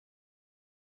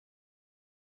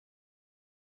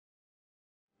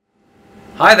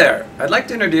Hi there, I'd like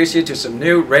to introduce you to some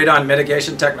new radon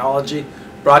mitigation technology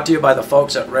brought to you by the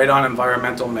folks at Radon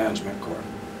Environmental Management Corp.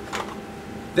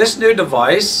 This new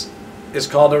device is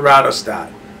called a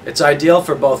RADOSTAT. It's ideal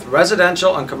for both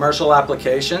residential and commercial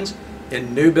applications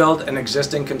in new build and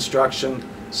existing construction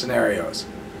scenarios.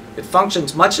 It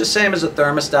functions much the same as a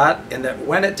thermostat in that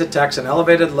when it detects an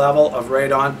elevated level of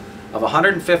radon of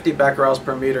 150 becquerels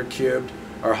per meter cubed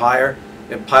or higher,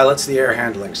 it pilots the air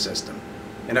handling system.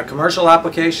 In a commercial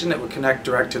application, it would connect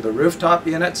direct to the rooftop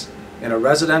units. In a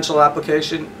residential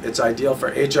application, it's ideal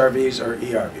for HRVs or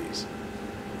ERVs.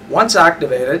 Once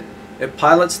activated, it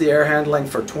pilots the air handling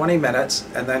for 20 minutes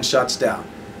and then shuts down,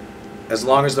 as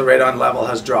long as the radon level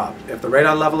has dropped. If the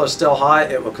radon level is still high,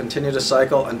 it will continue to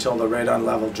cycle until the radon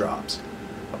level drops.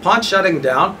 Upon shutting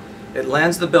down, it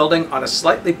lands the building on a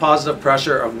slightly positive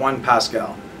pressure of 1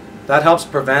 Pascal. That helps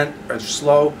prevent or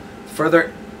slow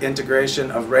further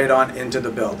integration of radon into the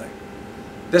building.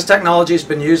 This technology has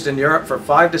been used in Europe for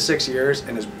 5 to 6 years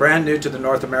and is brand new to the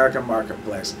North American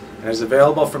marketplace and is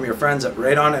available from your friends at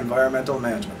Radon Environmental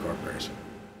Management Corporation.